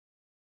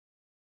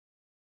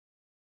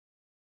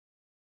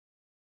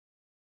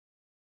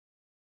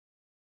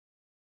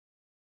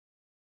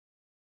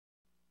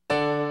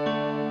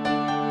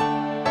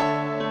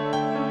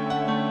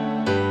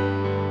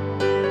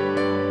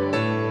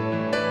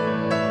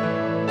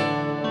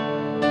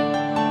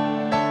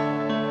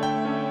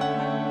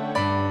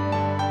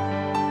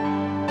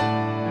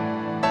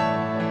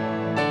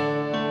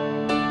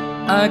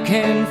I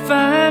can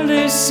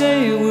finally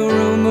say we're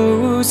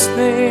almost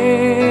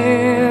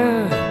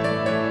there.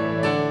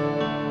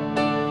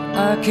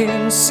 I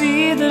can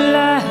see the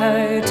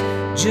light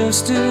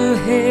just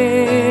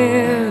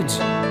ahead.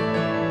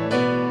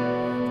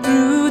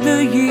 Through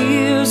the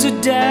years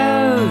of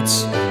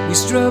doubts, we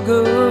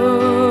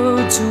struggle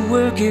to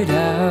work it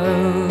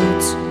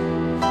out.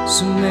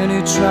 So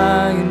many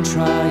try and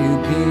try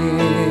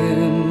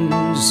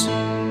agains.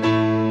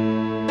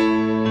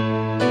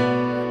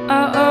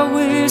 I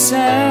always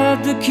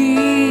had the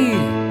key.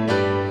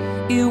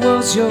 It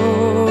was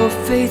your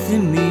faith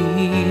in me.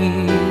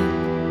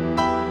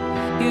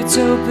 It's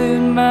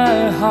opened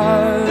my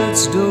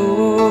heart's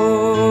door.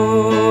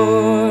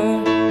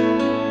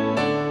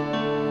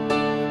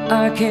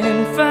 I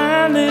can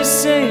finally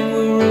say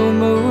we're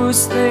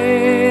almost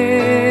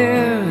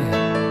there.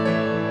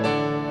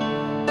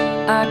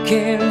 I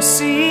can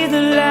see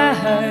the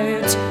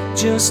light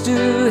just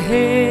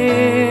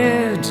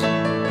ahead.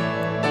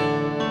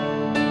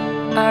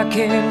 I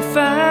can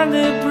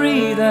finally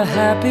breathe a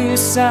happy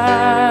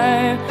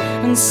sigh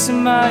and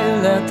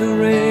smile at the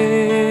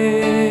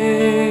rain.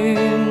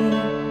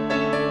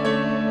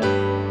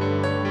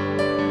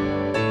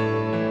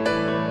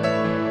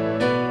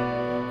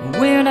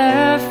 When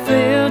I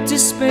felt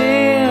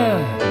despair,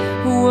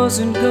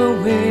 wasn't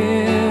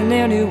going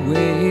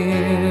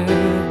anywhere,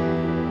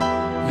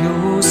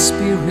 your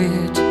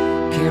spirit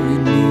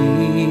carried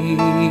me.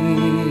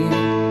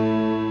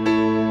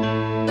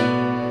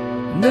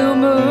 No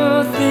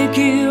more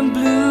thinking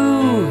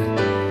blue,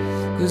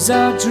 'cause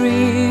our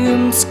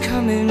dreams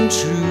coming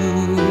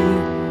true.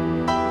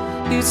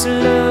 It's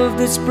love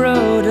that's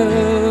brought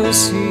us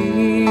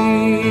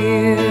here.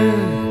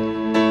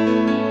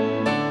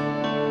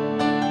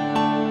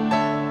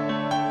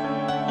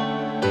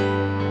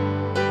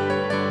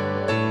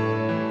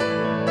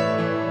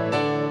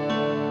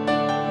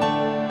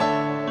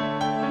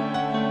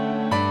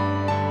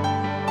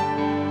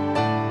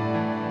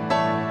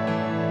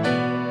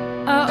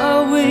 I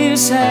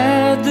always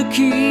had the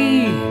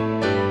key.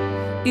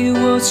 It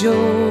was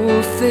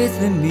your faith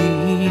in me.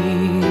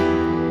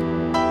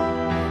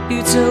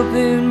 It's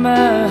opened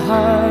my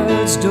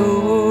heart's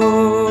door.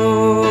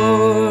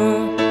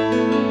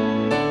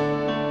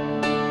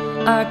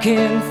 I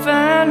can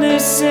finally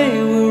say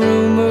we're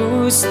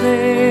almost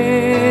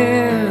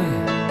there.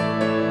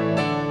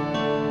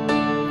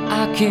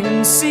 I can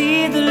see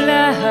the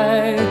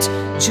light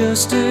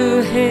just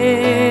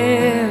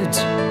ahead.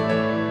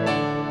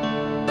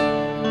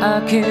 I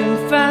can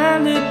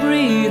finally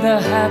breathe a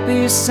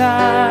happy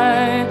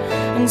sigh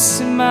and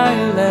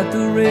smile at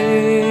the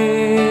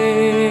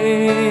rain.